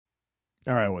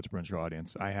All right, what's Brunch Show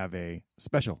audience? I have a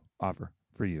special offer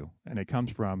for you, and it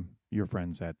comes from your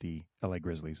friends at the LA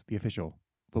Grizzlies, the official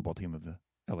football team of the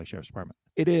LA Sheriff's Department.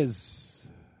 It is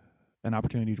an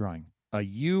opportunity drawing, a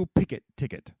You Pick It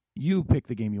ticket. You pick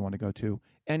the game you want to go to,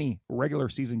 any regular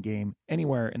season game,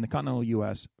 anywhere in the continental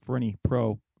U.S. for any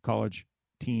pro, college,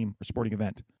 team, or sporting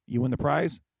event. You win the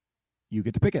prize, you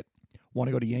get to pick it. Want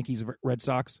to go to Yankees, Red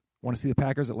Sox? Want to see the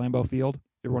Packers at Lambeau Field?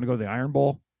 Ever want to go to the Iron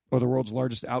Bowl? Or the world's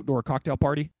largest outdoor cocktail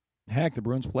party? Heck, the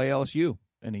Bruins play LSU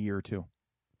in a year or two.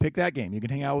 Pick that game. You can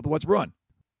hang out with What's Bruin.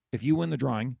 If you win the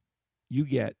drawing, you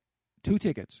get 2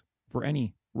 tickets for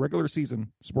any regular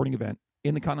season sporting event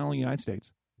in the continental United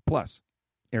States, plus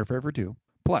airfare for 2,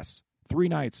 plus 3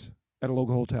 nights at a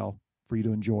local hotel for you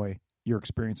to enjoy your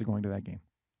experience of going to that game.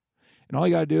 And all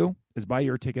you got to do is buy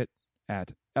your ticket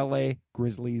at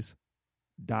lagrizzlies.org.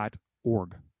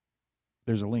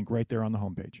 There's a link right there on the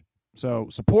homepage. So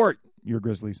support your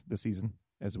Grizzlies this season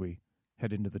as we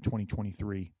head into the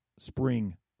 2023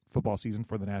 spring football season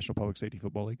for the National Public Safety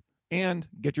Football League. And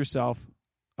get yourself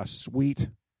a sweet,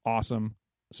 awesome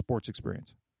sports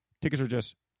experience. Tickets are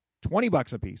just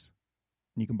 $20 a piece,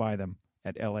 and you can buy them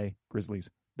at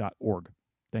lagrizzlies.org.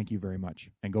 Thank you very much.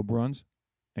 And go Bruins,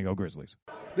 and go Grizzlies.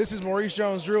 This is Maurice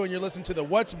Jones-Drew, and you're listening to the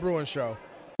What's Bruin Show.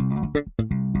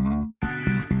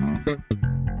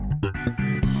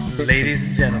 Ladies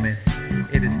and gentlemen,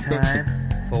 it is time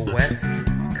for West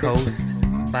Coast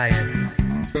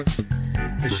Bias.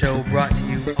 The show brought to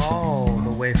you all the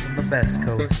way from the best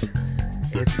coast.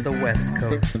 It's the West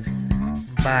Coast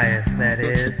Bias, that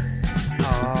is.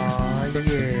 Aw,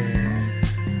 yeah.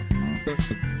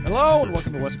 Hello, and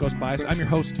welcome to West Coast Bias. I'm your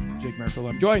host, Jake Merrifield.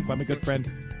 I'm joined by my good friend,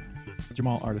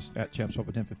 Jamal Artist at Champs Pub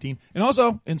at 1015. And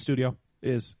also in studio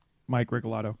is Mike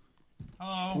Regalado.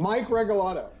 Hello. Mike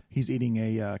Regalado. He's eating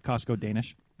a Costco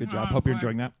Danish. Good job. Hope you're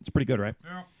enjoying that. It's pretty good, right?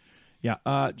 Yeah.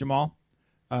 Jamal,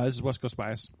 this is West Coast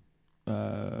Bias.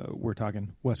 We're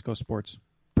talking West Coast sports.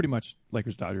 Pretty much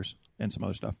Lakers, Dodgers, and some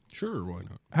other stuff. Sure, why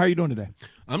not? How are you doing today?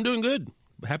 I'm doing good.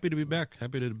 Happy to be back.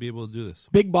 Happy to be able to do this.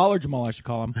 Big baller Jamal, I should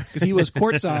call him, because he was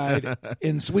courtside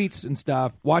in suites and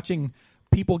stuff, watching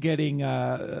people getting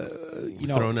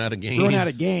thrown out of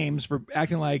games for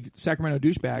acting like Sacramento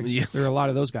douchebags. Yes. There are a lot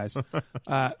of those guys.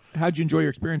 How'd you enjoy your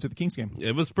experience at the Kings game?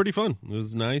 It was pretty fun. It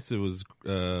was nice. It was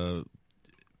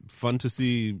fun to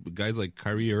see guys like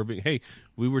Kyrie Irving. Hey,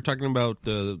 we were talking about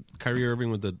Kyrie Irving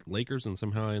with the Lakers, and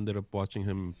somehow I ended up watching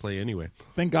him play anyway.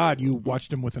 Thank God you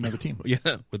watched him with another team.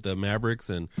 Yeah, with the Mavericks,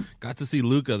 and got to see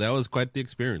Luka. That was quite the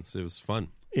experience. It was fun.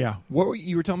 Yeah,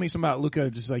 you were telling me something about Luka.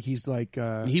 Just like he's like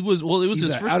he was. Well, it was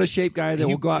his first out of shape guy that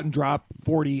will go out and drop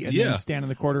 40 and Yeah. then stand in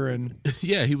the corner and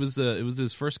yeah, he was. It was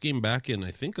his first game back in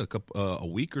I think a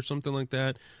week or something like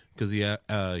that, because he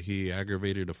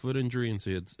aggravated a foot injury, and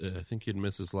so I think he'd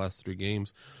missed his last 3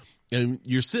 games. And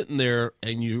you're sitting there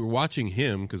and you're watching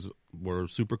him because we're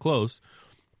super close.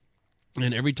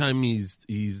 And every time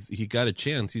he got a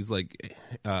chance, he's like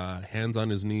hands on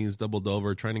his knees, doubled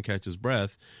over, trying to catch his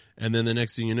breath. And then the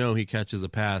next thing you know, he catches a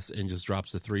pass and just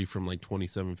drops a 3 from like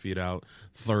 27 feet out,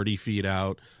 30 feet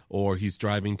out, or he's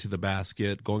driving to the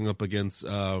basket, going up against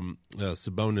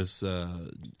Sabonis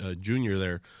Jr.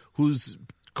 there, who's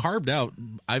carved out.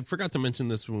 I forgot to mention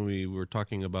this when we were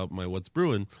talking about my What's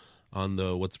Bruin on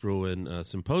the What's Bruin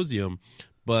symposium,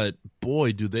 but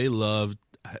boy, do they love.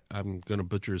 I'm going to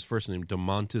butcher his first name,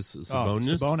 Domantas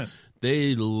Sabonis. Sabonis.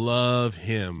 They love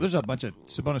him. There's a bunch of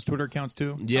Sabonis Twitter accounts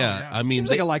too. Yeah, I mean,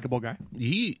 seems like a likable guy.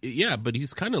 But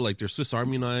he's kind of like their Swiss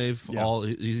Army knife.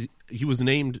 Yeah. He was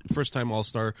named first time All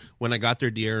Star when I got there.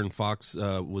 De'Aaron Fox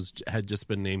had just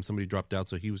been named. Somebody dropped out,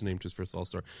 so he was named his first All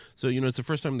Star. So it's the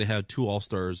first time they had 2 All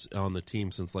Stars on the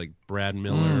team since like Brad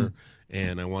Miller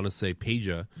and I want to say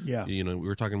Peja. Yeah, we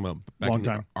were talking about back Long in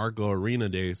time. the Argo Arena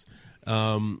days.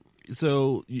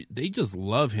 So they just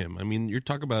love him. I mean, you're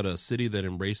talking about a city that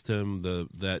embraced him.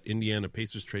 That Indiana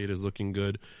Pacers trade is looking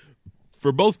good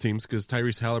for both teams because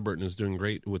Tyrese Halliburton is doing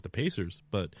great with the Pacers.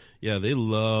 But yeah, they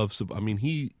love. I mean,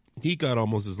 he got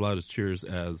almost as loud as cheers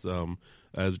as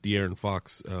De'Aaron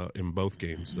Fox in both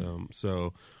games.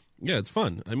 So yeah, it's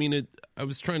fun. I mean, I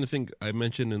was trying to think. I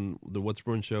mentioned in the What's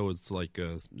Bruin show, it's like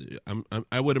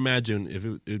I would imagine if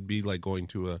it'd be like going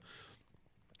to a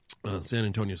San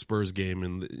Antonio Spurs game,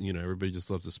 and everybody just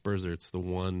loves the Spurs there. It's the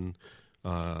one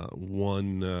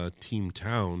team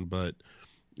town, but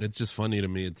it's just funny to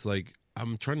me. It's like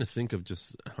I'm trying to think of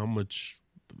just how much.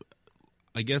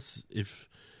 I guess if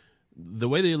the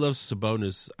way they love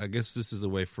Sabonis, I guess this is a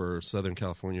way for Southern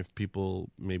California people,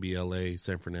 maybe LA,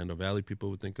 San Fernando Valley people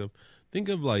would think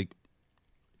of like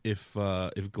if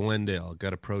Glendale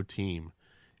got a pro team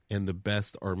and the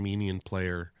best Armenian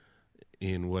player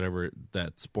in whatever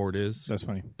that sport is. That's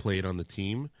funny. Played on the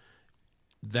team.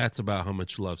 That's about how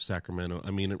much love Sacramento.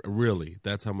 I mean, really,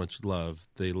 that's how much love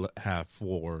they have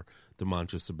for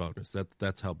Domantas Sabonis.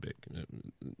 That's how big.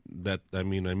 I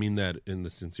mean that in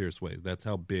the sincerest way. That's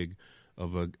how big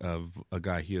of a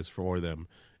guy he is for them,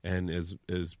 and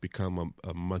is become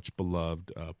a much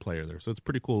beloved player there. So it's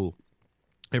pretty cool.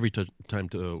 Every time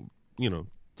to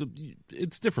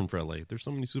it's different for LA. There's so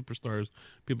many superstars.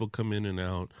 People come in and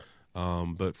out,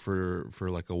 but for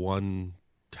like a one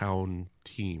town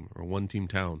team or one team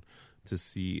town to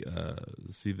see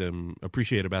them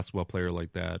appreciate a basketball player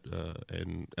like that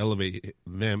and elevate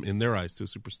them in their eyes to a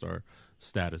superstar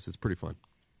status, it's pretty fun.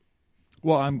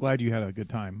 Well, I'm glad you had a good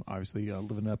time, obviously,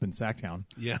 living up in Sacktown.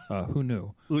 Yeah. Who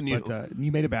knew? Who knew? But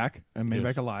you made it back, and made it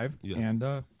back alive. Yes.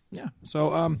 And, yeah.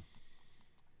 So, I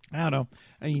don't know.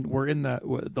 I mean, we're in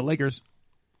the Lakers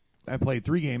have played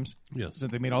 3 games since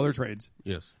they made all their trades.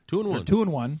 Yes. 2-1.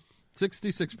 2-1.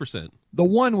 66%. The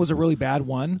one was a really bad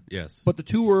one. Yes. But the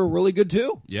 2 were really good,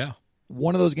 too. Yeah.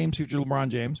 One of those games featured LeBron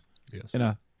James. Yes. In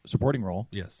a supporting role.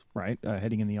 Yes. Right?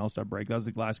 Heading in the All-Star break. That was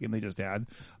the last game they just had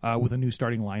with a new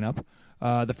starting lineup.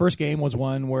 The first game was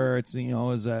one where it's, AD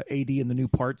and the new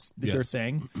parts did their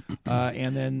thing.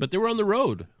 And then. But they were on the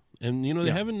road. And,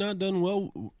 they haven't not done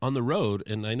well on the road.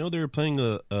 And I know they were playing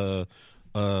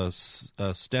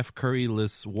Steph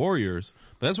Curry-less Warriors,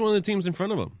 but that's one of the teams in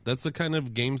front of them. That's the kind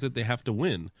of games that they have to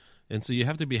win, and so you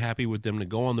have to be happy with them to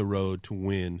go on the road to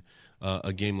win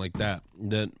a game like that.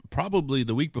 That probably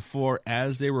the week before,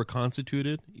 as they were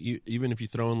constituted, even if you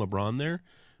throw in LeBron there,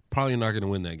 probably not going to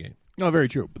win that game. No, very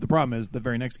true. But the problem is the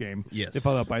very next game, Yes. they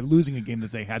followed up by losing a game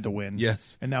that they had to win.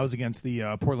 Yes. And that was against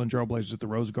the Portland Trail Blazers at the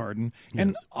Rose Garden.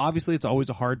 And obviously it's always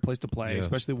a hard place to play,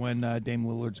 especially when Dame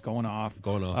Lillard's going off.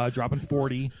 Dropping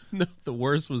 40. No, the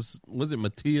worst was it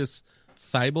Matthias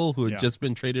Thybulle, who had just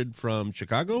been traded from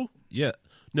Chicago? Yeah.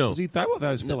 No. Was he Thybulle?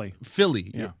 That was Philly.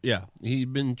 Philly. Yeah. Yeah.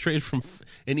 He'd been traded from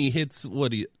and he hits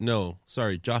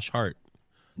Josh Hart.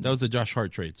 That was the Josh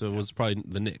Hart trade, so it was probably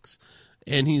the Knicks.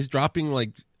 And he's dropping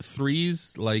like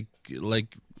threes, like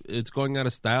it's going out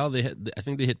of style. I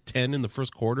think they hit 10 in the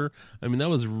first quarter. I mean, that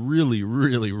was really,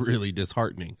 really, really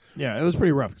disheartening. Yeah, it was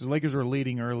pretty rough because the Lakers were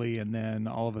leading early, and then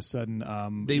all of a sudden,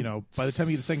 by the time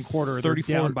you get the second quarter, they're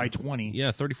down by 20.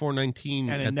 Yeah,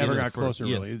 34-19. And it never got closer,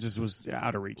 really. It just was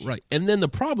out of reach. Right. And then the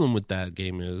problem with that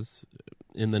game is,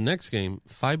 in the next game,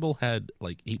 Thybulle had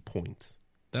like 8 points.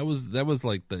 That was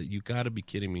like you got to be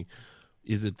kidding me.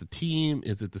 Is it the team?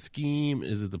 Is it the scheme?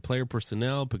 Is it the player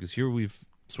personnel? Because here we've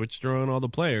switched around all the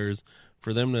players.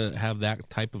 For them to have that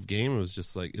type of game, it was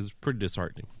just like, it's pretty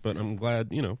disheartening. But I'm glad,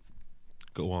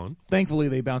 go on. Thankfully,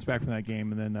 they bounced back from that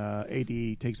game, and then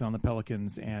AD takes on the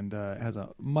Pelicans and has a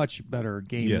much better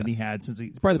game than he had since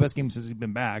it's probably the best game since he's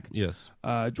been back. Yes.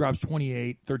 Drops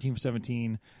 28, 13 for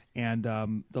 17, and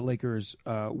the Lakers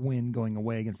win going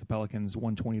away against the Pelicans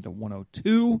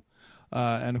 120-102.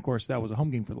 And, of course, that was a home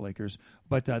game for the Lakers.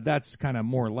 But that's kind of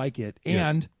more like it.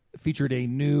 And featured a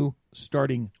new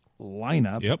starting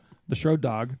lineup. Yep. The Schroed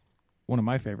Dog, one of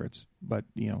my favorites. But,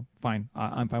 fine.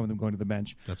 I'm fine with him going to the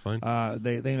bench. That's fine.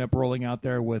 They end up rolling out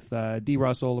there with D.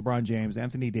 Russell, LeBron James,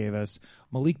 Anthony Davis,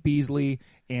 Malik Beasley,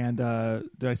 and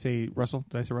did I say Russell?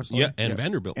 Yeah, and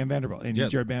Vanderbilt. And Vanderbilt. And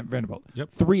Jared Vanderbilt. Yep.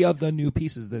 3 of the new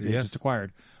pieces that they just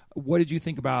acquired. What did you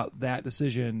think about that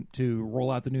decision to roll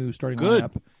out the new starting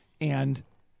lineup? And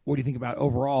what do you think about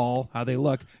overall how they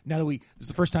look now that this is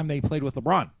the first time they played with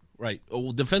LeBron? Right.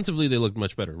 Well, defensively, they looked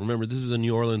much better. Remember, this is a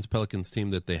New Orleans Pelicans team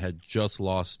that they had just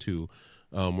lost to,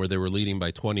 where they were leading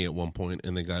by 20 at one point,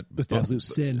 and they got absolute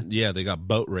sin. Yeah, they got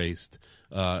boat raced.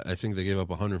 I think they gave up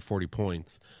 140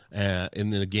 points,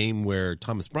 in a game where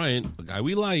Thomas Bryant, a guy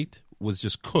we liked, was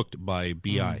just cooked by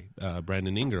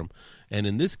Brandon Ingram, and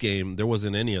in this game there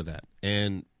wasn't any of that.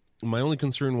 And my only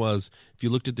concern was if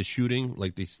you looked at the shooting,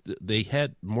 like they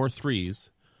had more threes.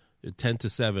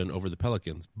 10-7 over the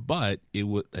Pelicans, but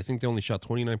I think they only shot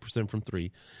 29% from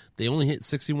 3. They only hit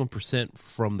 61%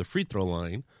 from the free throw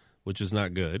line, which is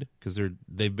not good because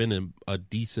they've been a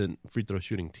decent free throw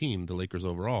shooting team, the Lakers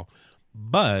overall.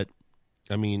 But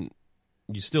I mean,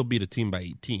 you still beat a team by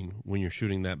 18 when you're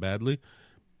shooting that badly,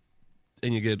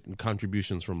 and you get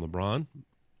contributions from LeBron.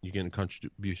 You get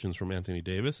contributions from Anthony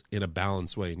Davis in a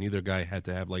balanced way. Neither guy had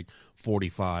to have like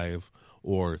 45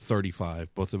 or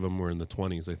 35. Both of them were in the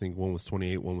 20s. I think one was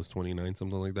 28, one was 29,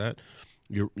 something like that.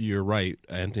 You're right.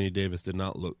 Anthony Davis did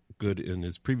not look good in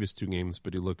his previous 2 games,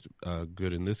 but he looked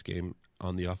good in this game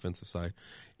on the offensive side.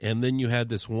 And then you had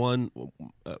this one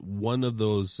of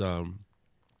those, I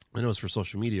know it's for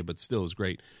social media, but still it was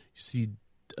great. You see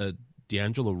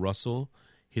D'Angelo Russell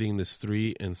hitting this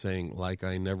three and saying, like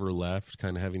I never left,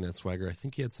 kind of having that swagger. I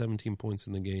think he had 17 points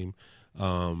in the game.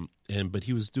 But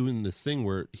he was doing this thing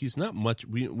where he's not much.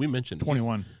 We mentioned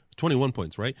 21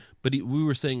 points, right? But we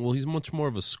were saying, well, he's much more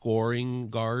of a scoring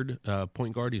guard,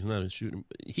 point guard. He's not a shooting.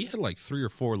 He had like 3 or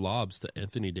 4 lobs to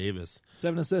Anthony Davis.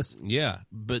 7 assists. Yeah,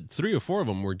 but 3 or 4 of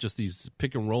them were just these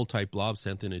pick and roll type lobs to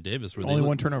Anthony Davis. Where Only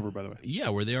one turnover, by the way. Yeah,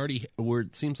 where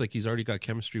it seems like he's already got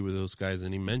chemistry with those guys.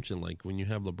 And he mentioned, like, when you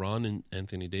have LeBron and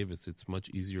Anthony Davis, it's much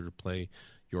easier to play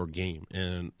your game.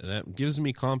 And that gives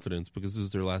me confidence because this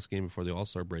is their last game before the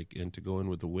All-Star break, and to go in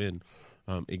with a win.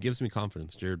 It gives me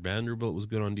confidence. Jared Vanderbilt was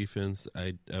good on defense.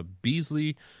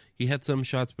 Beasley, he had some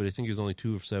shots, but I think he was only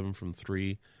 2 of 7 from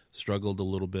 3. Struggled a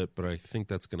little bit, but I think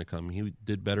that's going to come. He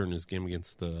did better in his game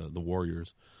against the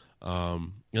Warriors.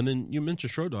 And then you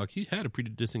mentioned Schroeder. He had a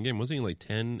pretty decent game. Wasn't he like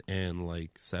 10 and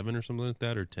like 7 or something like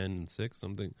that, or 10 and 6,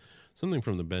 something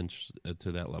from the bench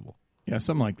to that level? Yeah,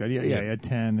 something like that. Yeah. He had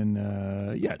 10 and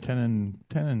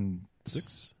 10 and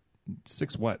 6.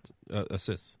 6 what?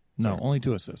 Assists. No, Sorry. only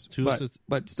 2 assists. 2 assists,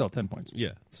 but still 10 points.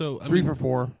 Yeah. So 3 for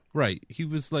 4. Right. He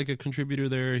was like a contributor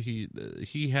there.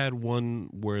 He had one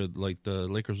where like the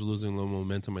Lakers were losing a little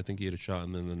momentum. I think he had a shot,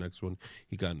 and then the next one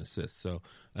he got an assist. So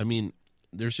I mean,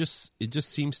 it just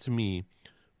seems to me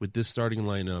with this starting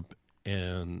lineup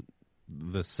and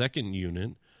the second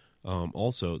unit,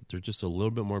 also they're just a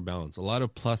little bit more balanced. A lot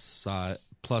of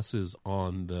pluses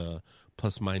on the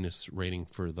plus-minus rating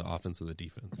for the offense and the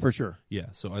defense. For sure. Yeah,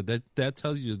 so that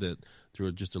tells you that there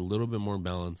was just a little bit more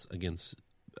balance against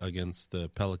the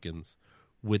Pelicans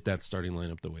with that starting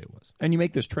lineup the way it was. And you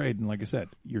make this trade, and like I said,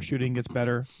 your shooting gets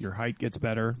better, your height gets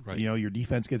better, right. Your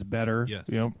defense gets better, yes.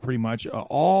 Pretty much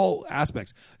all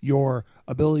aspects. Your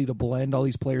ability to blend all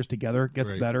these players together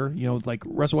gets right. better. Like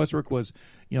Russell Westbrook was,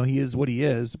 he is what he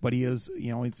is, but he is,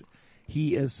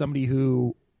 he is somebody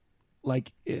who,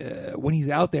 like, when he's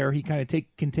out there, he kind of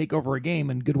can take over a game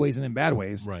in good ways and in bad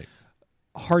ways. Right.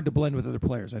 Hard to blend with other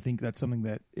players. I think that's something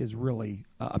that is really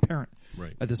apparent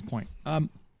right. at this point.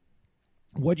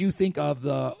 What do you think of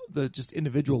the just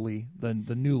individually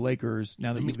the new Lakers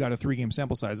now that you've got a 3-game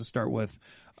sample size to start with?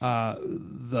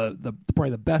 The probably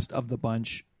the best of the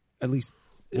bunch, at least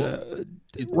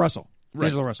Russell, right.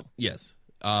 D'Angelo Russell. Yes,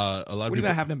 a lot of what do you people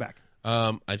about having him back?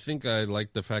 I think I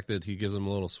like the fact that he gives them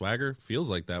a little swagger. Feels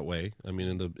like that way. I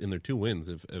mean, in their 2 wins,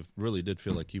 it really did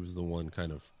feel like he was the one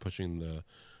kind of pushing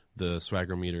the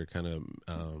swagger meter, kind of,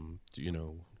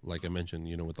 like I mentioned,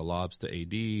 with the lobs to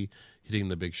AD, hitting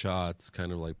the big shots,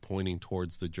 kind of like pointing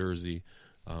towards the jersey,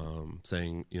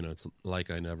 saying, it's like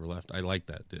I never left. I like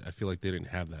that. I feel like they didn't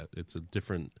have that. It's a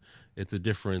different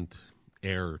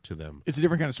air to them. It's a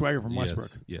different kind of swagger from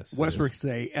Westbrook. Yes. Westbrook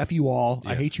say, F you all,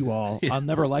 yes. I hate you all, yes. I'll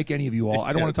never like any of you all,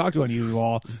 I don't want to talk to any of you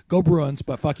all, go Bruins,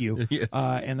 but fuck you. Yes.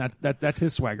 And that's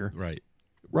his swagger. Right.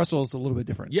 Russell's a little bit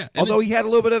different. Yeah. Although he was a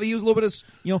little bit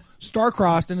of,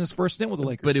 star-crossed in his first stint with the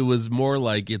Lakers. But it was more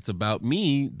like it's about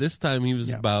me. This time he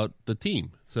was about the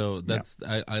team. So that's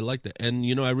I like that. And,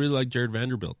 I really like Jared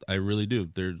Vanderbilt. I really do.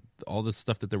 All this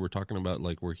stuff that they were talking about,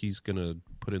 like where he's going to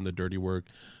put in the dirty work,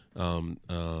 go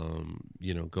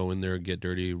in there, get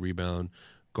dirty, rebound,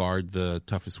 guard the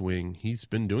toughest wing. He's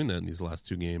been doing that in these last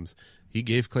 2 games. He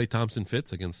gave Klay Thompson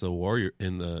fits against the Warrior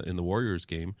in the Warriors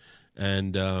game.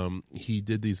 And he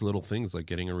did these little things like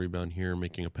getting a rebound here,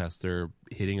 making a pass there,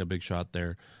 hitting a big shot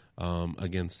there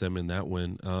against them in that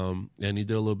win. And he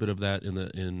did a little bit of that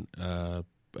in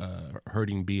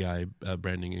hurting B.I.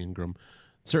 Brandon Ingram.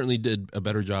 Certainly did a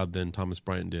better job than Thomas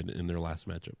Bryant did in their last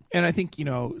matchup. And I think,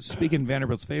 speaking in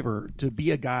Vanderbilt's favor, to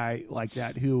be a guy like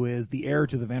that who is the heir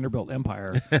to the Vanderbilt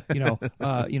empire,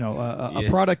 a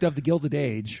product of the Gilded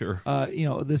Age, sure.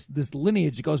 This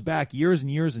lineage goes back years and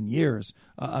years and years,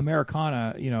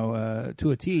 Americana,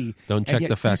 to a T. Don't check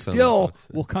the facts on still that,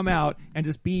 folks. will come out and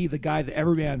just be the guy that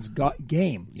every man's got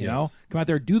game, come out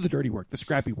there, do the dirty work, the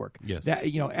scrappy work. Yes. That,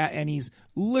 and he's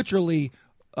literally...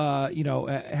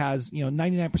 has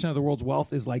 99% of the world's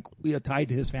wealth is like tied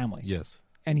to his family. Yes,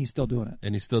 and he's still doing it.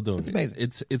 It's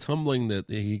amazing. It's humbling that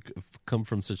he come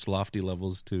from such lofty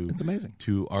levels to it's amazing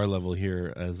to our level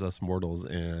here as us mortals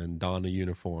and don a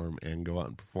uniform and go out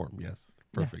and perform. Yes,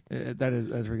 perfect. Yeah, that's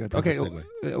very good. Perfect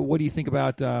okay, what do you think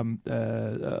about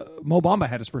Mo Bamba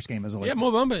had his first game as a Laker? Yeah,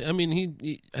 Mo Bamba. I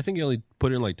mean, I think he only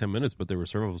put in like 10 minutes, but they were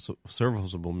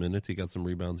serviceable minutes. He got some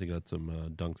rebounds. He got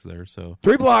some dunks there. So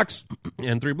 3 blocks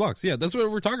and 3 blocks. Yeah, that's what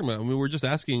we're talking about. I mean, we're just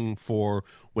asking for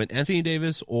when Anthony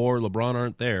Davis or LeBron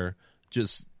aren't there.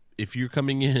 Just if you're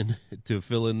coming in to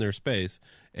fill in their space,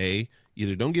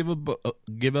 either don't give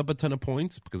up a ton of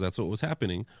points because that's what was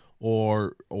happening,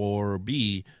 or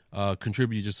B,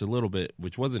 contribute just a little bit,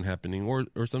 which wasn't happening,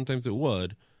 or sometimes it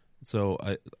would. So,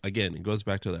 again, it goes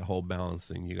back to that whole balance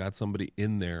thing. You got somebody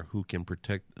in there who can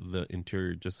protect the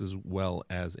interior just as well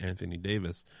as Anthony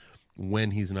Davis when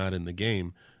he's not in the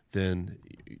game. Then,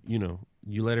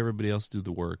 you let everybody else do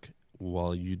the work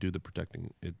while you do the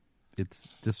protecting. It's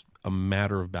just a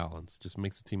matter of balance. Just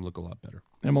makes the team look a lot better.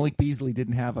 And Malik Beasley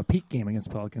didn't have a peak game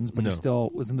against Pelicans, but he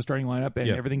still was in the starting lineup, and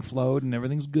everything flowed, and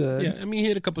everything's good. Yeah, I mean, he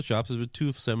hit a couple of shots. It was 2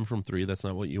 of 7 from 3. That's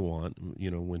not what you want.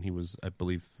 When he was, I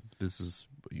believe this is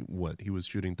what, he was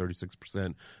shooting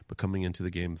 36%, but coming into the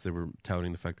games, they were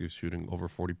touting the fact that he was shooting over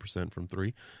 40% from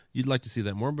 3. You'd like to see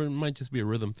that more, but it might just be a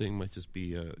rhythm thing. Might just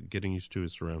be getting used to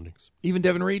his surroundings. Even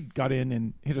Devin Reed got in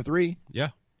and hit a 3. Yeah.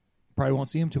 Probably won't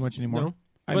see him too much anymore. No.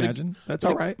 I imagine. That's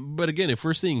all right. But again, if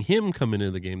we're seeing him come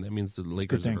into the game, that means the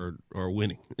Lakers are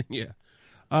winning. Yeah.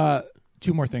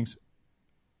 2 more things.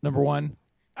 Number 1,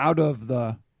 out of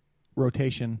the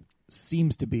rotation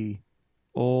seems to be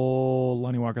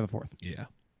Lonnie Walker IV. Yeah.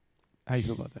 How do you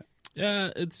feel about that? Yeah,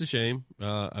 it's a shame.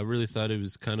 I really thought it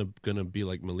was kind of going to be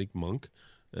like Malik Monk,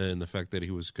 and the fact that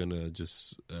he was going to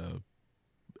just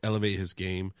elevate his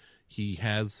game. He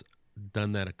has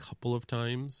done that a couple of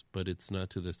times, but it's not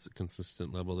to this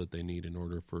consistent level that they need in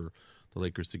order for the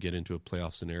Lakers to get into a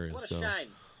playoff scenario. What a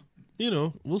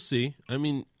shame. We'll see. I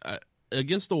mean,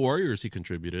 against the Warriors, he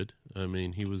contributed. I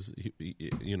mean,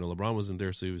 LeBron wasn't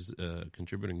there, so he was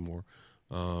contributing more.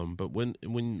 But when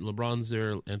LeBron's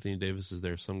there, Anthony Davis is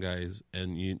there, some guys,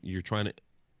 and you're trying to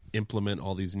implement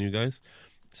all these new guys,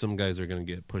 some guys are going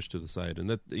to get pushed to the side. And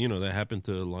that happened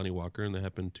to Lonnie Walker, and that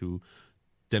happened to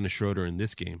Dennis Schroeder in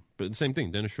this game. But the same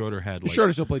thing, Dennis Schroeder had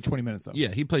Schroeder still played 20 minutes, though.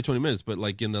 Yeah, he played 20 minutes, but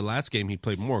in the last game, he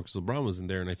played more because LeBron was in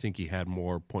there, and I think he had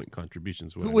more point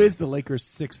contributions. Who is the Lakers'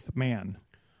 6th man?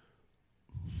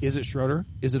 Is it Schroeder?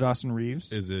 Is it Austin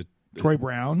Reeves? Is it Troy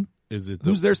Brown? Is it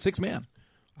who's their 6th man?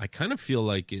 I kind of feel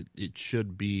like it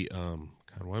should be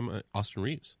Austin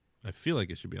Reeves. I feel like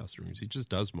it should be Austin Reeves. He just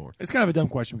does more. It's kind of a dumb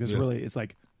question because really it's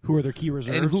like, who are their key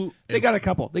reserves? They got a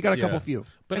couple. They got a couple few.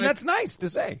 But that's nice to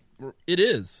say. It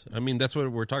is. I mean, that's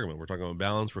what we're talking about. We're talking about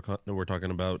balance. We're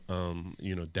talking about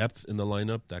depth in the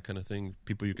lineup, that kind of thing.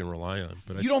 People you can rely on.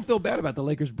 But you don't feel bad about the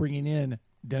Lakers bringing in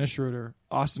Dennis Schroeder,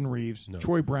 Austin Reeves,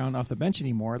 Troy Brown off the bench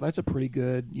anymore. That's a pretty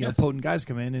good, potent guys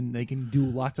come in and they can do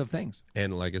lots of things.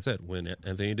 And like I said, when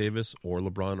Anthony Davis or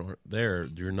LeBron are there,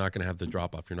 you're not going to have the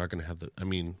drop off. You're not going to have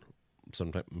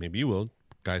sometimes maybe you will.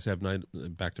 Guys have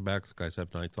back-to-backs. Guys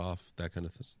have nights off, that kind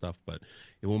of stuff. But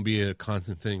it won't be a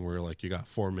constant thing where you got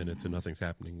 4 minutes and nothing's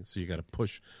happening. So you got to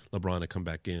push LeBron to come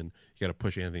back in. You got to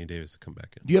push Anthony Davis to come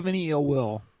back in. Do you have any ill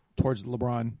will towards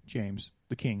LeBron James,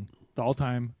 the king, the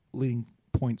all-time leading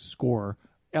points scorer?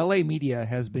 LA media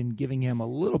has been giving him a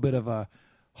little bit of a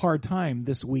hard time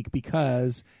this week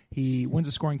because he wins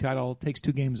a scoring title, takes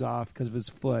 2 games off because of his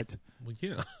foot. Well,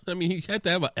 yeah. I mean, he had to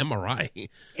have an MRI.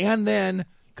 And then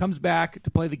comes back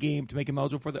to play the game to make him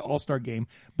eligible for the All-Star game.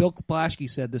 Bill Plaschke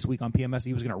said this week on PMS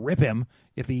he was going to rip him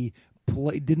if he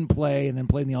didn't play and then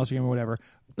played in the All-Star game or whatever.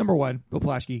 Number 1, Bill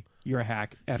Plaschke, you're a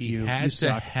hack. F you. He had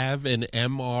to have an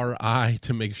MRI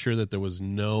to make sure that there was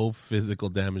no physical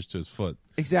damage to his foot.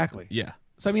 Exactly. Yeah.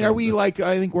 So, I mean, are we I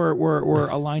think we're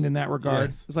aligned in that regard.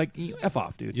 Yes. It's like, F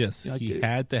off, dude. Yes, he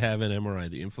had to have an MRI.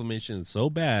 The inflammation is so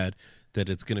bad that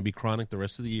it's going to be chronic the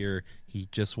rest of the year. He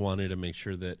just wanted to make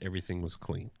sure that everything was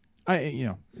clean.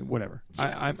 Whatever.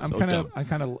 I'm so kind dumb.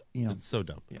 of, It's so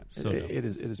dumb. Yeah, so dumb. It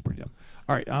is pretty dumb.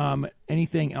 All right.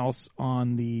 Anything else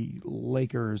on the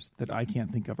Lakers that I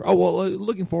can't think of? Oh, well,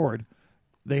 looking forward,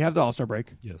 they have the All-Star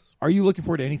break. Yes. Are you looking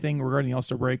forward to anything regarding the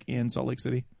All-Star break in Salt Lake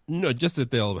City? No, just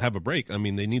that they'll have a break. I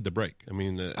mean, they need the break. I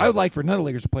mean, I would like for none of the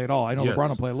Lakers to play at all. I know Yes. LeBron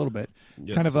will play a little bit.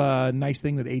 Yes. Kind of a nice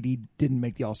thing that AD didn't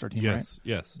make the All-Star team, right?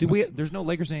 Yes. There's no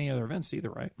Lakers in any other events either,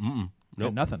 right? Nope. Yeah,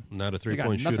 nothing. Not a They got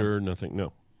 3-point nothing. shooter,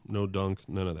 nothing. No dunk,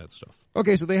 none of that stuff.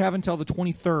 Okay, so they have until the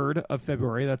 23rd of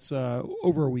February. That's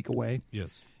over a week away.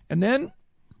 Yes. And then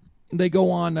they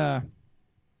go on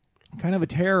kind of a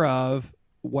tear of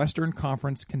Western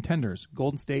Conference contenders.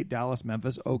 Golden State, Dallas,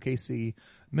 Memphis, OKC,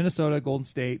 Minnesota, Golden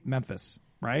State, Memphis,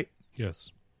 right?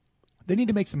 Yes. They need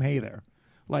to make some hay there.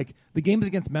 Like, the games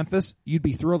against Memphis, you'd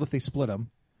be thrilled if they split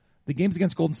them. The games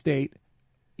against Golden State,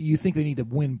 you think they need to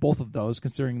win both of those,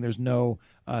 considering there's no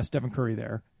Stephen Curry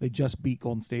there. They just beat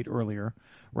Golden State earlier,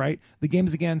 right? The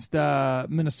games against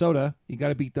Minnesota, you got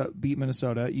to beat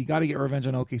Minnesota. You got to get revenge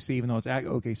on OKC, even though it's at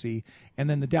OKC. And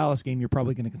then the Dallas game, you're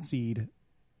probably going to concede.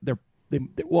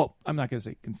 Well, I'm not going to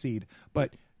say concede,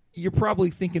 but you're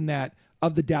probably thinking that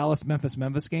of the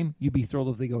Dallas-Memphis game, you'd be thrilled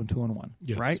if they go in 2-1,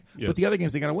 Yes. right? Yes. But the other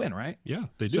games, they got to win, right? Yeah,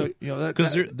 they So, do. you know,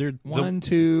 Because they're 1,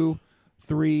 2,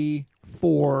 3,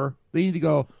 4. They need to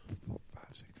go 4, 5,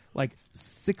 6, like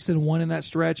 6-1 in that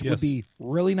stretch would Yes. be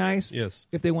really nice. Yes.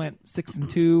 If they went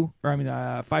 6-2, or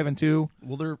 5-2.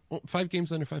 Well, they're 5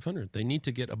 games under 500. They need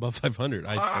to get above 500.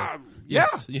 yeah.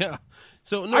 Yes, yeah.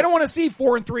 So no, I don't want to see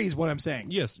 4-3 is what I'm saying.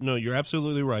 Yes, no, you're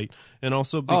absolutely right. And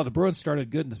also, Oh, the Bruins started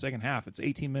good in the second half. It's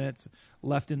 18 minutes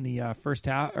left in the first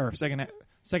half or second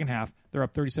half. They're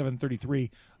up 37-33.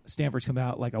 Stanford's come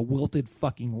out like a wilted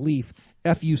fucking leaf.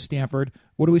 F you, Stanford.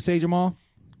 What do we say, Jamal?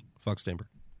 Fox Stanford.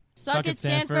 Suck it,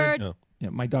 Stanford. No, Yeah,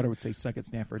 my daughter would say suck at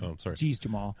Stanford. Oh, I'm sorry. Jeez,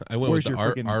 Jamal. I went Where's with the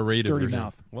your freaking R-rated dirty version.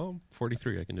 mouth? Well,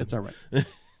 43. I can do. That's all right.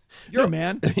 You're a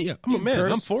man. Yeah, I'm a man.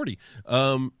 curse. I'm 40.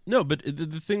 No, but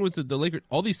the thing with the Lakers,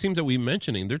 all these teams that we're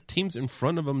mentioning, they're teams in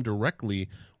front of them directly.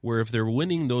 Where if they're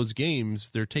winning those games,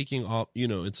 they're taking off.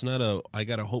 It's not I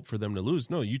got to hope for them to lose.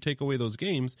 No, you take away those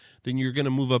games, then you're going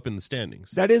to move up in the standings.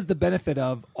 That is the benefit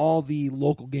of all the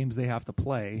local games they have to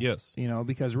play. Yes.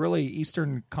 Because really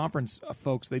Eastern Conference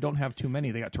folks, they don't have too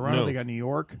many. They got Toronto, No. they got New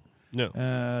York. No,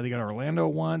 They got Orlando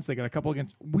once. They got a couple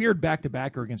against weird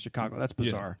back-to-backer against Chicago. That's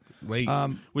bizarre. late,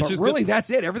 Which is really good. that's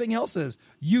it. Everything else is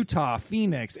Utah,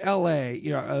 Phoenix, L.A.,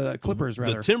 Clippers The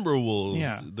rather. Timberwolves,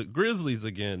 Yeah. the Grizzlies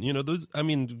again. Those. I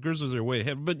mean, the Grizzlies are way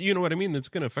ahead, but you know what I mean. It's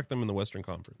going to affect them in the Western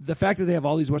Conference. The fact that they have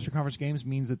all these Western Conference games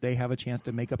means that they have a chance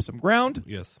to make up some ground,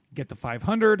 Yes. get to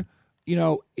 500.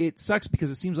 It sucks because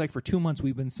it seems like for 2 months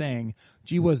we've been saying,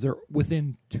 gee whiz, they're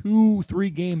within 2-3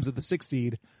 games of the 6th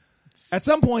seed. At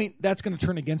some point, that's going to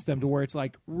turn against them to where it's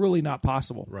like really not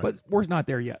possible. Right. But we're not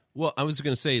there yet. Well, I was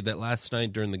going to say that last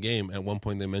night during the game, at one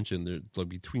point they mentioned they're like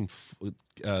between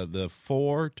the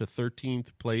 4 to 13th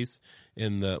place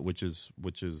in which is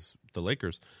the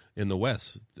Lakers in the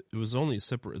West. It was only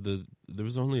there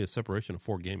was only a separation of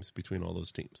 4 games between all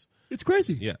those teams. It's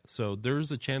crazy. Yeah, so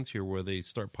there's a chance here where they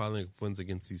start piling up wins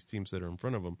against these teams that are in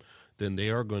front of them. Then they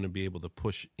are going to be able to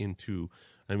push into,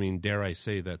 dare I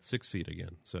say, that 6th seed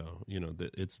again. So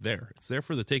it's there. It's there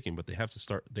for the taking, but they have to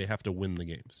start. They have to win the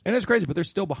games. And it's crazy, but they're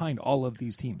still behind all of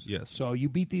these teams. Yes. So you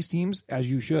beat these teams, as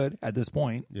you should at this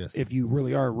point, Yes. if you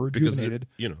really are Because rejuvenated.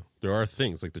 there are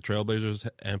things like the Trailblazers.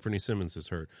 Anthony Simmons is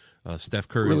hurt. Steph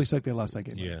Curry's Really sucked they lost that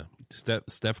game. Yeah,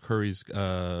 Steph Curry's.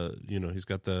 He's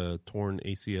got the torn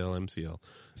ACL, MCL.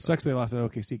 Sucks they lost that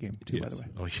OKC game, too, Yes. by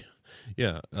the way. Oh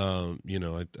yeah.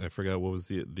 I forgot what was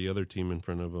the other team in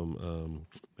front of them.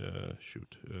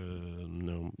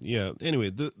 No. Yeah.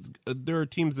 Anyway, there are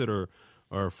teams that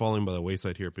are falling by the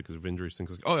wayside here because of injuries.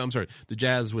 Things like, I'm sorry, the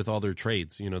Jazz with all their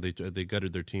trades. They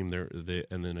gutted their team there.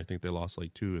 And then I think they lost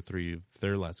like 2 or 3 of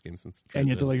their last games since. And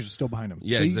yet the Lakers are still behind them.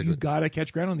 Yeah, so exactly. you got to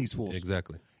catch ground on these fools.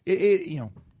 Exactly.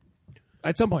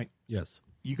 At some point, Yes.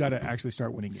 you got to actually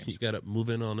start winning games. You got to move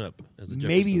in on up. As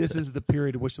Maybe Jefferson this said. is the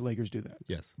period at which the Lakers do that.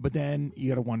 Yes. But then you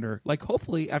got to wonder,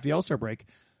 hopefully after the All-Star break,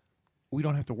 we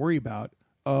don't have to worry about,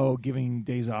 giving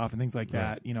days off and things like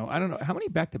that. I don't know. How many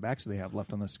back-to-backs do they have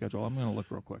left on this schedule? I'm going to look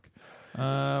real quick.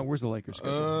 Where's the Lakers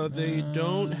schedule? They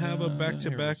don't have a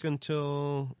back-to-back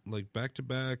until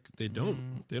back-to-back. They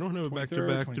don't. They don't have a 23rd,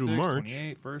 back-to-back 26th, through March.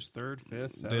 28th, 1st, 3rd,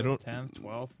 5th, They 7th, don't- 10th,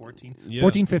 12th, 14th. Yeah.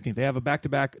 14th, 15th. They have a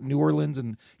back-to-back New Orleans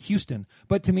and Houston.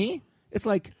 But to me, it's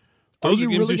like, Those are are you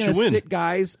games really you going should to win. sit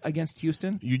guys against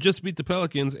Houston? You just beat the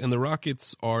Pelicans, and the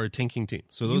Rockets are a tanking team.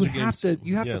 So those You are have games to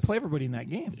Yes. play everybody in that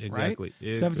game, Exactly.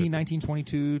 right? 17, 19,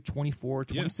 22, 24,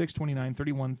 26, 29,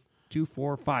 31, 2,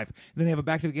 4, 5. And then they have a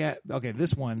back-to-back. Okay,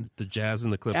 this one The Jazz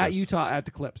and the Clippers. at Utah at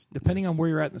the Clips. Depending on where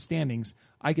you're at in the standings,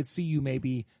 I could see you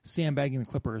maybe sandbagging the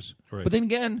Clippers. Right. But then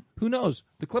again, who knows?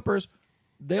 The Clippers,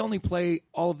 they only play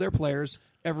all of their players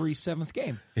every 7th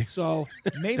game. So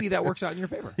maybe that works out in your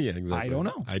favor. Yeah, exactly. I don't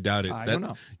know. I doubt it. I don't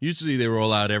know. Usually they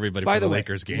roll out everybody By for the way,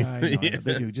 Lakers game. Yeah, I know,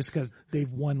 they do. Just because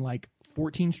they've won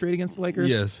 14 straight against the Lakers.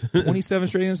 Yes. 27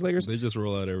 straight against the Lakers. They just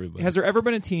roll out everybody. Has there ever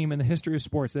been a team in the history of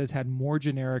sports that has had more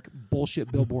generic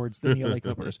bullshit billboards than the LA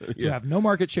Clippers, who Yeah. have no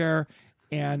market share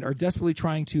and are desperately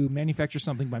trying to manufacture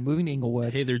something by moving to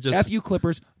Inglewood? Hey, they're just- F you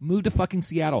Clippers, move to fucking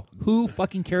Seattle. Who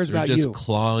fucking cares They're about just you?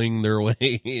 clawing their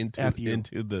way F you.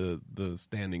 into the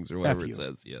standings or F whatever you. it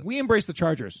says. Yes. We embrace the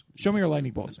Chargers. Show me your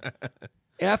lightning bolts.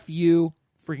 F you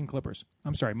freaking Clippers.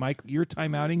 I'm sorry, Mike, you're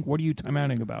timeouting. What are you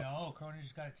timeouting about? No, Crony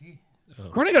just got a T.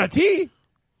 Crony got a T?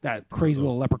 That crazy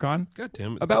little leprechaun. God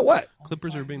damn it. About what?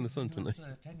 Clippers are beating the Suns tonight.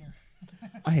 Tenure.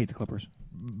 I hate the Clippers.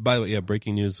 By the way,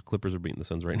 breaking news: Clippers are beating the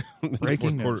Suns right now. In the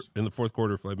Breaking fourth news. quarter, in the fourth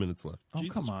quarter, 5 minutes left. Oh,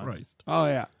 Jesus come on. Christ. Oh,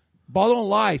 yeah. Ball don't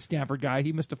lie, Stanford guy.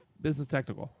 He missed a business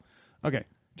technical. Okay,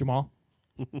 Jamal.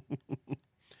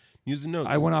 News and notes.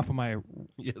 I went off of my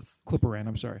Yes. Clipper rant.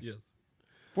 I'm sorry. Yes.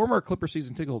 Former Clipper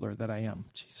season ticket holder that I am.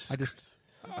 Jesus I just,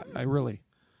 I really. am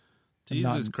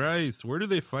Jesus not- Christ. Where do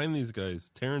they find these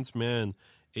guys? Terrence Mann,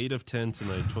 8 of 10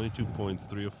 tonight, 22 points,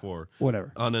 3 of 4.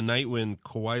 Whatever. On a night when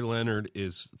Kawhi Leonard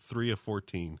is 3 of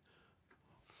 14.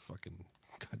 Fucking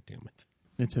goddamn it.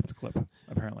 It's hip the clip,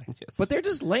 apparently. Yes. But they're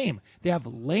just lame. They have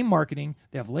lame marketing.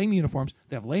 They have lame uniforms.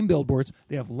 They have lame billboards.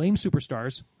 They have lame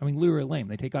superstars. I mean, literally lame.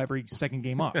 They take every second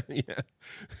game off. Yeah.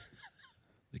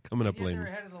 They're coming up Yet lame. they're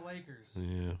ahead of the Lakers. Yeah.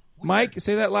 Weird. Mike,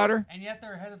 say that louder. And yet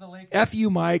they're ahead of the Lakers. F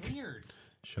you, Mike. Weird.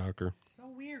 Shocker. So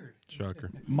weird.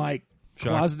 Shocker. Mike, Shock.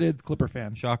 closeted Clipper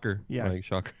fan. Shocker. Yeah. Mike,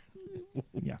 shocker.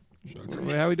 Yeah.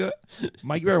 How we do it?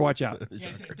 Mike, you better watch out.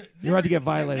 You're about to get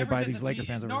violated by these Laker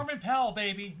fans over here. Norman Powell,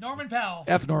 baby. Norman Powell.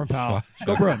 F Norman Powell.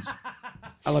 Go Bruins.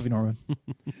 I love you, Norman.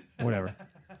 Whatever.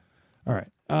 All right.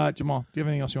 Jamal, do you have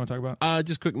anything else you want to talk about?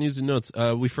 Just quick news and notes.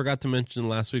 We forgot to mention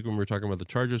last week when we were talking about the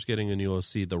Chargers getting a new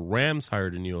OC. The Rams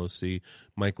hired a new OC,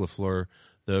 Mike LaFleur.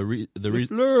 The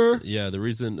reason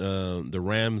the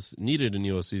Rams needed a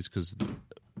new OC is because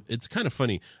it's kind of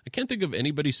funny. I can't think of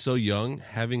anybody so young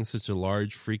having such a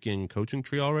large freaking coaching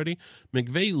tree already.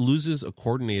 McVay loses a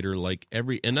coordinator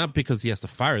and not because he has to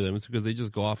fire them, it's because they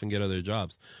just go off and get other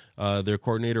jobs. Their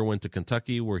coordinator went to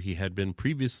Kentucky where he had been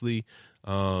previously,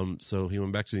 so he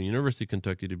went back to the University of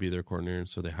Kentucky to be their coordinator, and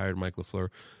so they hired Mike LaFleur.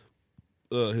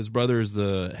 His brother is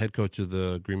the head coach of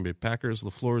the Green Bay Packers.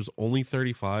 LaFleur is only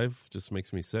 35, just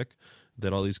makes me sick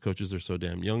that all these coaches are so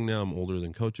damn young now. I'm older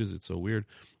than coaches. It's so weird.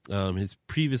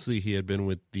 Previously he had been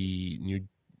with the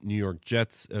New York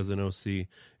Jets as an OC,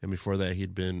 and before that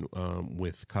he'd been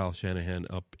with Kyle Shanahan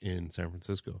up in San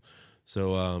Francisco.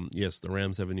 So yes, the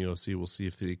Rams have a new OC. We'll see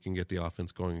if they can get the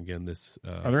offense going again this.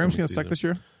 Are the Rams going to suck this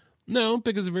year? No,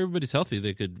 because if everybody's healthy,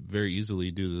 they could very easily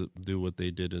do what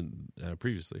they did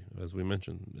previously. As we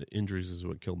mentioned, injuries is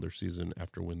what killed their season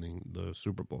after winning the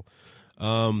Super Bowl.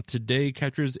 Today,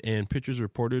 catchers and pitchers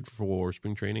reported for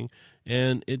spring training,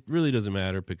 and it really doesn't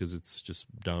matter because it's just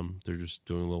dumb. They're just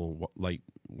doing little light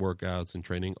workouts and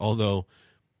training. Although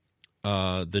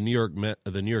the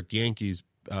New York Yankees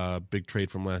big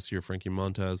trade from last year, Frankie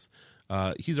Montas,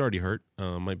 he's already hurt,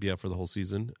 might be out for the whole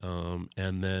season,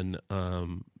 and then.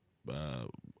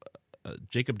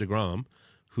 Jacob deGrom,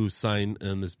 who signed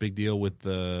in this big deal with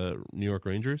the New York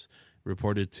Rangers,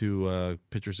 reported to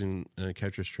pitchers and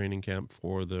catchers training camp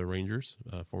for the Rangers,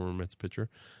 former Mets pitcher,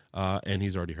 and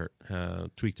he's already hurt.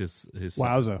 Tweaked his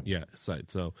Wowza.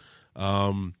 Side. So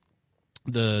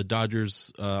the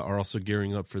Dodgers are also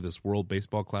gearing up for this World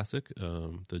Baseball Classic,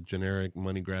 the generic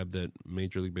money grab that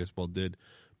Major League Baseball did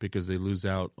because they lose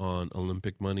out on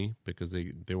Olympic money because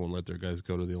they won't let their guys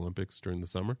go to the Olympics during the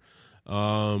summer.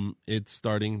 It's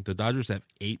starting. The Dodgers have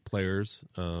 8 players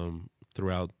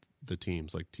throughout the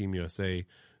teams. Like Team USA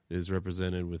is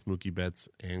represented with Mookie Betts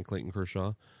and Clayton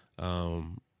Kershaw.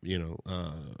 Julio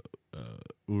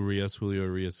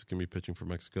Urias can be pitching for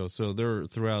Mexico. So they're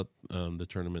throughout the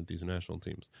tournament, these national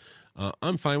teams.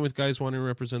 I'm fine with guys wanting to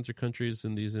represent their countries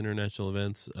in these international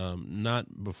events.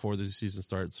 Not before the season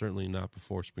starts, certainly not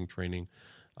before spring training,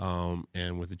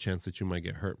 and with the chance that you might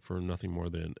get hurt for nothing more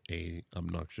than a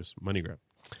obnoxious money grab.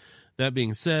 That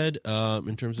being said,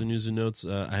 in terms of news and notes,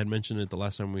 I had mentioned it the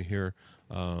last time we were here.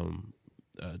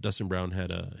 Dustin Brown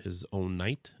had his own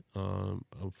night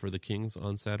for the Kings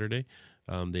on Saturday.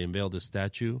 They unveiled a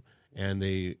statue, and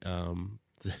they,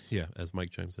 as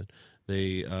Mike chimes in,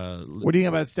 they. What do you think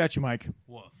about that statue, Mike?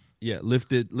 Woof. Yeah,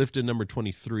 lifted number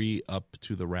 23 up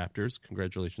to the rafters.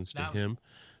 Congratulations to him.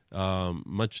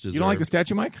 Much deserved. You don't like the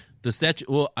statue, Mike? The statue.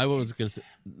 Well, I was going to say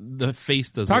the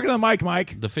face doesn't. Talking to the mic,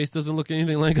 Mike. The face doesn't look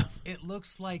anything like him. It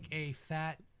looks like a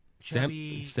fat,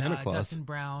 chubby Santa Claus. Dustin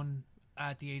Brown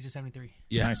at the age of 73.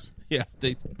 Yeah. Nice. Yeah,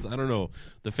 I don't know.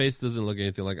 The face doesn't look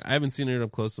anything like it. I haven't seen it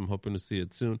up close. I'm hoping to see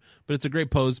it soon. But it's a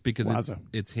great pose because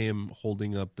it's him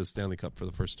holding up the Stanley Cup for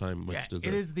the first time. Much deserved.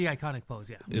 It is the iconic pose,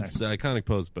 yeah. It's the iconic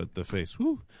pose, but the face,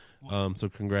 whoo. So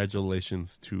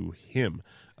congratulations to him.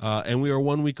 And we are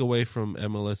 1 week away from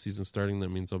MLS season starting. That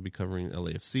means I'll be covering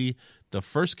LAFC. The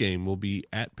first game will be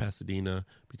at Pasadena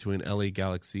between LA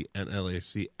Galaxy and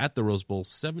LAFC at the Rose Bowl.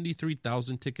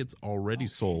 73,000 tickets already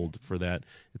sold for that.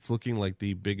 It's looking like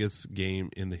the biggest game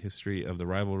in the history of the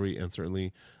rivalry, and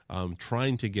certainly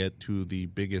trying to get to the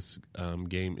biggest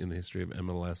game in the history of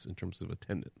MLS in terms of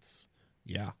attendance.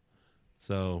 Yeah.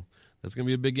 So that's going to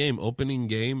be a big game. Opening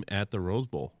game at the Rose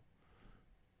Bowl.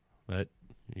 But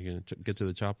you're going to get to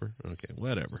the chopper? Okay,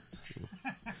 whatever.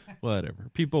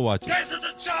 People watch it. Get to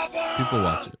the chopper! People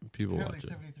watch it. Apparently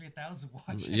 73,000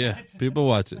 watch it. Yeah, people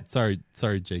watch it.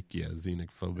 Sorry, Jake. Yeah,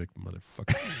 xenophobic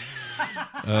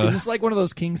motherfucker. Is this like one of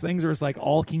those Kings things where it's like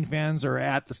all King fans are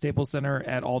at the Staples Center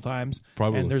at all times?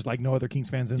 Probably. And there's like no other Kings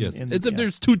fans in Yes. in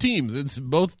There's two teams. It's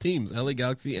both teams, LA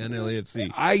Galaxy and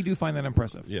LAFC. I do find that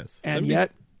impressive. Yes. And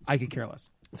yet, I could care less.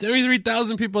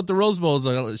 73,000 people at the Rose Bowl is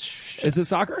Is it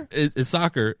soccer? It's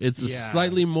soccer. It's Yeah.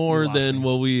 slightly more than me.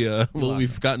 what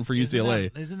we've gotten for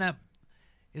UCLA.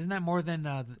 Isn't that more than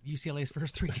UCLA's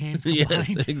first 3 games Yes,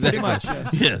 combined? exactly. much,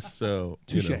 yes. Yes, so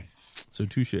Touche. So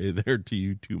touche there to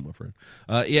you too, my friend.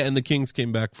 Yeah, and the Kings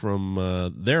came back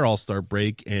from their All-Star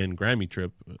break and Grammy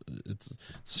trip. It's a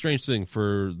strange thing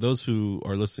for those who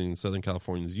are listening in Southern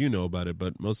Californians. You know about it,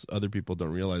 but most other people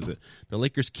don't realize it. The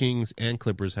Lakers, Kings, and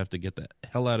Clippers have to get the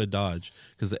hell out of Dodge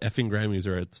because the effing Grammys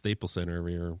are at Staples Center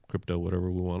every year, crypto, whatever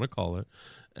we want to call it.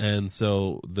 And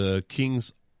so the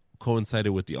Kings coincided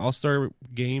with the All-Star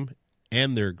game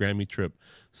and their Grammy trip.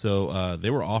 So they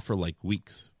were off for like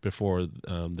weeks before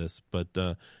this. But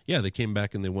yeah, they came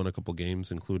back and they won a couple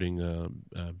games, including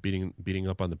beating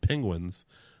up on the Penguins.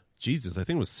 Jesus, I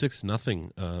think it was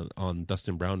 6-0 on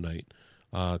Dustin Brown night,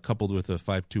 coupled with a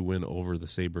 5-2 win over the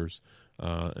Sabres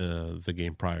the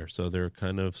game prior. So they're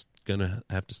kind of going to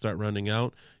have to start running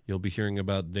out. You'll be hearing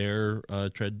about their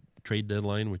trade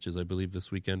deadline, which is, I believe,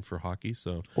 this weekend for hockey.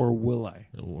 So, Or will I?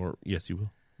 or yes, you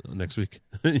will. Next week,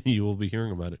 you will be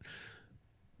hearing about it.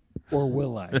 Or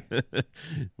will I?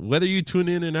 Whether you tune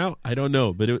in and out, I don't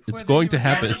know, but it's going to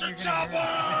happen.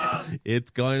 It's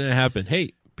going to happen.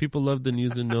 Hey, people love the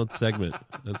news and notes segment.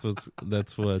 That's what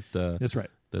That's right.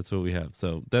 that's what we have.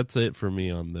 So that's it for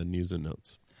me on the news and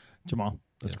notes. Jamal,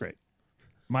 that's Yes. great.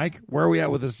 Mike, where are we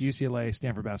at with this UCLA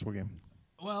Stanford basketball game?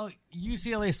 Well,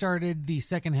 UCLA started the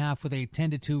second half with a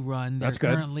 10-2 run. They're That's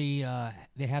good. Currently,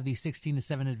 they have the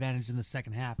 16-7 advantage in the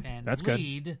second half and That's good.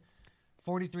 lead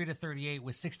 43-38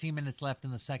 with 16 minutes left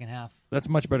in the second half. That's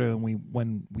much better than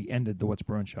when we ended the What's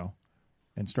Bruin show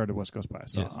and started West Coast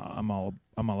Bias. So Yes. I'm all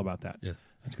about that. Yes.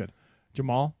 That's good.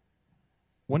 Jamal,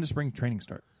 when does spring training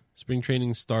start? Spring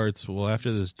training starts, well,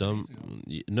 after this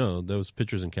no, that was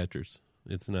pitchers and catchers.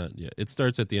 It's not yet. It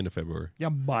starts at the end of February. Yeah,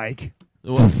 Mike.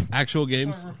 Well, actual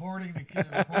games? Reporting to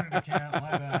camp. My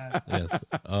bad.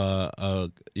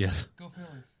 Yes. Yes. Go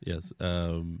Phillies. Yes.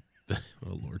 Oh,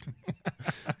 Lord.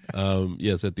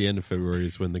 Yes, at the end of February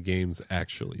is when the games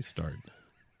actually start.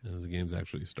 As the games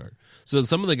actually start. So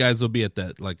some of the guys will be at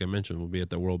that, like I mentioned, will be at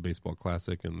the World Baseball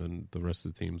Classic, and then the rest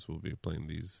of the teams will be playing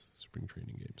these spring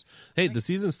training games. Hey, the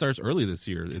season starts early this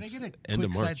year. Can It's I get a end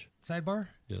of quick March. sidebar?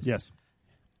 Yes.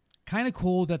 Kind of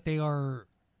cool that they are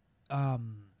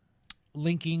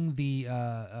linking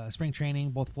the spring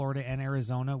training, both Florida and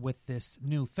Arizona, with this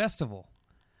new festival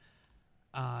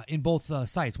in both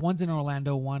sites. One's in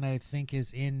Orlando, one I think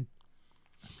is in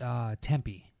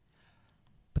Tempe.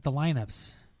 But the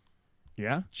lineups,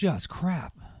 Yeah? just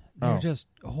crap. They're Oh. just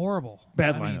horrible.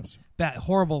 Bad I mean, lineups.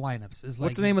 horrible lineups. Is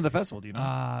What's the name of the festival? Do you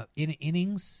know?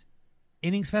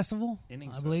 Innings Festival,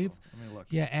 Innings I believe. Festival. Let me look.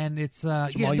 Yeah, and it's Jamal,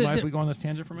 yeah, you mind if we go on this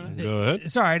tangent for a minute? Go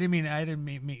ahead. Sorry, I didn't mean.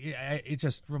 It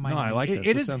just reminded me. No, I like this.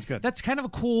 It This is- sounds good. That's kind of a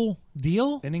cool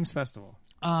deal, Innings Festival.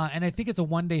 and I think it's a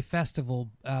one-day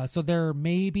festival. So there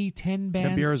may be 10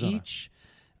 bands Arizona. each.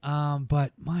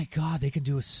 But my God, they can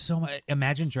do so much.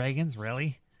 Imagine Dragons,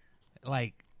 really?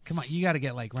 Like, come on, you got to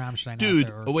get like Rammstein, Dude, out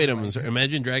there, oh, wait a minute.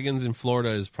 Imagine Dragons in Florida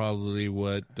is probably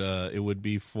what it would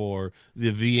be for the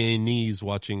Viennese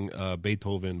watching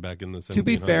Beethoven back in the 1700s. To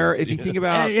be fair, if you think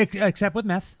about except with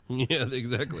meth. Yeah,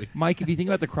 exactly. Mike, if you think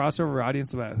about the crossover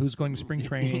audience about who's going to spring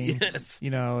training, Yes.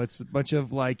 it's a bunch of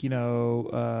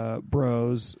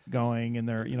bros going in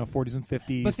their 40s and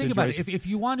 50s. But think to about enjoy it. If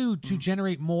you want to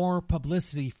generate more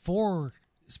publicity for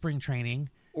spring training,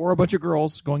 or a bunch of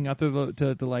girls going out there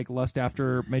to like lust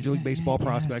after Major League Baseball yes,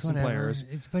 prospects and whatever. players.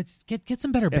 But get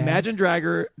some better bands. Imagine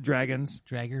Dragons.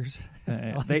 Draggers.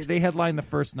 They headlined the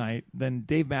first night, then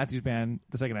Dave Matthews Band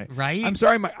the second night. Right? I'm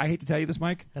sorry, Mike, I hate to tell you this,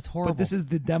 Mike. That's horrible. But this is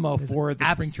the demo for the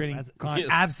spring training. That's con-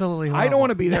 absolutely horrible. I don't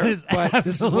want to be there, That is but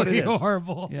this is what it absolutely is.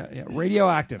 horrible. Yeah,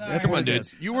 radioactive. That's Come what on, it dude.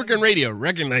 is. You work in radio.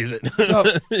 Recognize it.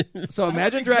 So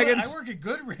Imagine Dragons. I work at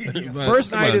good radio.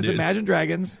 First Come night on, is dude. Imagine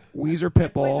Dragons, Weezer,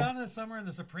 Played Pitbull. down in the summer in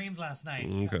the Supremes last night.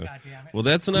 Okay. God damn it. Well,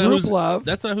 that's not Group who's Love.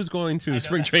 That's not who's going to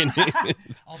spring training.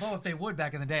 Although if they would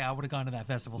back in the day, I would have gone to that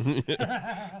festival.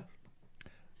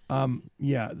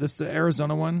 Yeah, this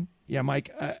Arizona one. Yeah,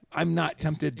 Mike, I'm not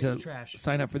tempted it was to trash.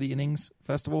 sign up for the Innings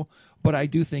Festival, but I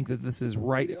do think that this is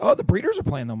right. Oh, the Breeders are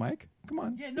playing though, Mike. Come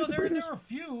on. Yeah, no, there are a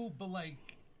few, but like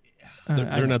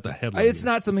They're not the headline. It's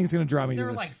not something that's going to draw me there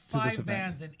to are this, like to this 5 event.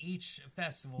 bands in each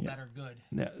festival that are good.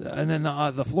 Yeah, and then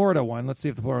the Florida one. Let's see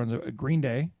if the Florida one's Green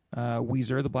Day,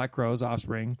 Weezer, the Black Crowes,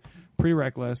 Offspring, Pretty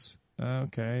Reckless.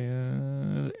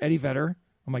 Okay, Eddie Vedder.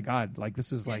 Oh my God! Like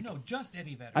this is like No, just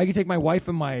Eddie Vedder. I could take my wife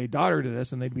and my daughter to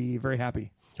this, and they'd be very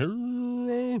happy. What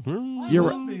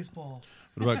You're love baseball.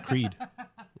 about Creed?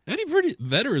 Eddie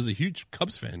Vedder is a huge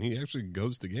Cubs fan. He actually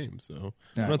goes to games, so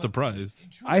Yeah. I'm not surprised.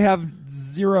 I have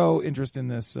zero interest in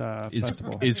this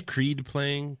festival. Is Creed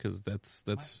playing? Because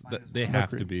they have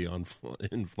to Creed. be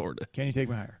in Florida. Can you take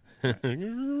me higher?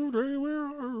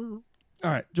 All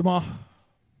right, Jamal.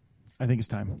 I think it's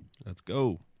time. Let's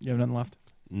go. You have nothing left?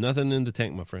 Nothing in the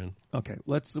tank, my friend. Okay,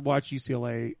 let's watch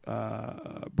UCLA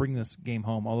bring this game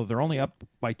home, although they're only up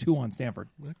by 2 on Stanford.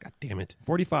 God damn it.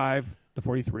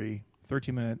 45-43,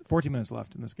 14 minutes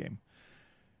left in this game.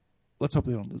 Let's hope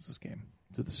they don't lose this game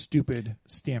to the stupid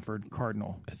Stanford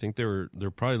Cardinal. I think they're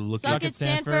probably looking. Suck it,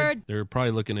 Stanford. They're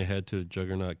probably looking ahead to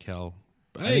Juggernaut Cal.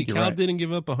 I Hey, think you're Cal right. didn't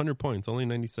give up 100 points. Only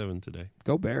 97 today.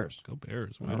 Go Bears. Go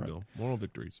Bears. Way All to right. go. Moral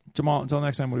victories. Jamal, until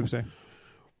next time, what do we say?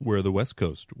 We're the West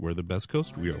Coast. We're the best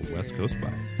coast. We are West Coast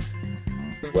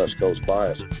bias. West Coast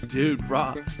bias. Dude,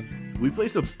 Rob, we play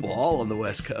some ball on the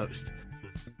West Coast.